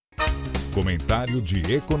Comentário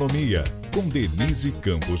de Economia, com Denise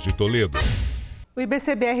Campos de Toledo. O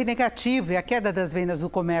IBCBR negativo e a queda das vendas do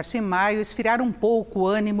comércio em maio esfriaram um pouco o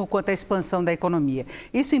ânimo quanto à expansão da economia.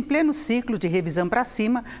 Isso em pleno ciclo de revisão para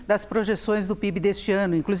cima das projeções do PIB deste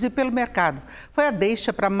ano, inclusive pelo mercado. Foi a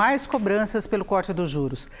deixa para mais cobranças pelo corte dos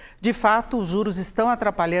juros. De fato, os juros estão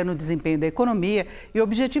atrapalhando o desempenho da economia e o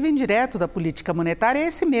objetivo indireto da política monetária é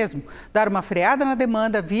esse mesmo: dar uma freada na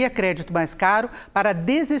demanda via crédito mais caro para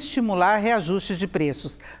desestimular reajustes de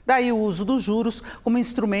preços. Daí o uso dos juros como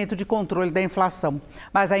instrumento de controle da inflação.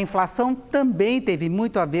 Mas a inflação também teve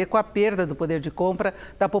muito a ver com a perda do poder de compra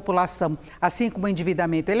da população, assim como o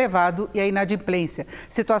endividamento elevado e a inadimplência,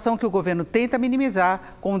 situação que o governo tenta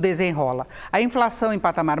minimizar com o desenrola. A inflação em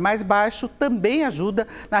patamar mais baixo também ajuda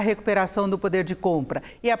na recuperação do poder de compra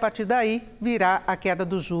e, a partir daí, virá a queda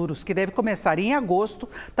dos juros, que deve começar em agosto,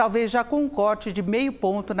 talvez já com um corte de meio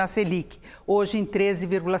ponto na Selic, hoje em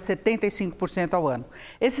 13,75% ao ano.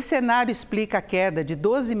 Esse cenário explica a queda de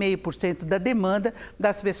 12,5% da demanda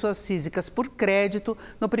das pessoas físicas por crédito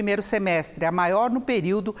no primeiro semestre, a maior no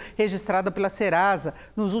período registrada pela Serasa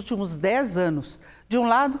nos últimos 10 anos. De um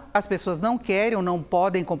lado, as pessoas não querem ou não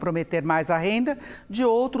podem comprometer mais a renda, de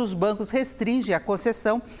outro, os bancos restringem a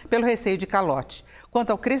concessão pelo receio de calote.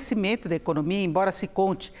 Quanto ao crescimento da economia, embora se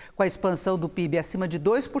conte com a expansão do PIB acima de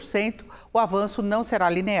 2%, o avanço não será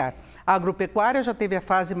linear. A agropecuária já teve a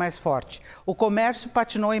fase mais forte. O comércio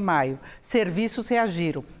patinou em maio. Serviços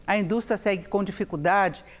reagiram. A indústria segue com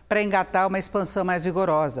dificuldade para engatar uma expansão mais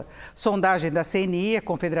vigorosa. Sondagem da CNI, a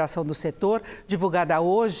Confederação do Setor, divulgada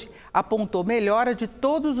hoje, apontou melhora de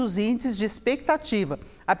todos os índices de expectativa,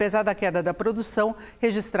 apesar da queda da produção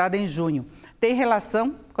registrada em junho. Tem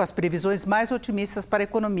relação com as previsões mais otimistas para a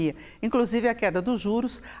economia, inclusive a queda dos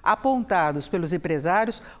juros, apontados pelos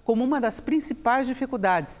empresários como uma das principais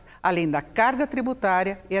dificuldades, além da carga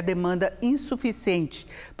tributária e a demanda insuficiente.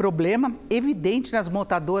 Problema evidente nas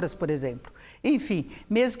montadoras, por exemplo. Enfim,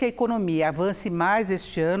 mesmo que a economia avance mais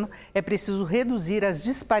este ano, é preciso reduzir as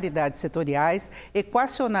disparidades setoriais,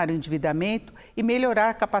 equacionar o endividamento e melhorar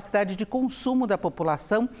a capacidade de consumo da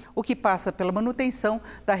população, o que passa pela manutenção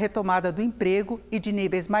da retomada do emprego e de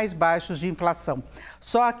níveis mais baixos de inflação.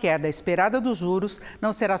 Só a queda esperada dos juros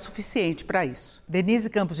não será suficiente para isso. Denise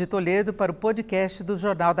Campos de Toledo para o podcast do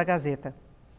Jornal da Gazeta.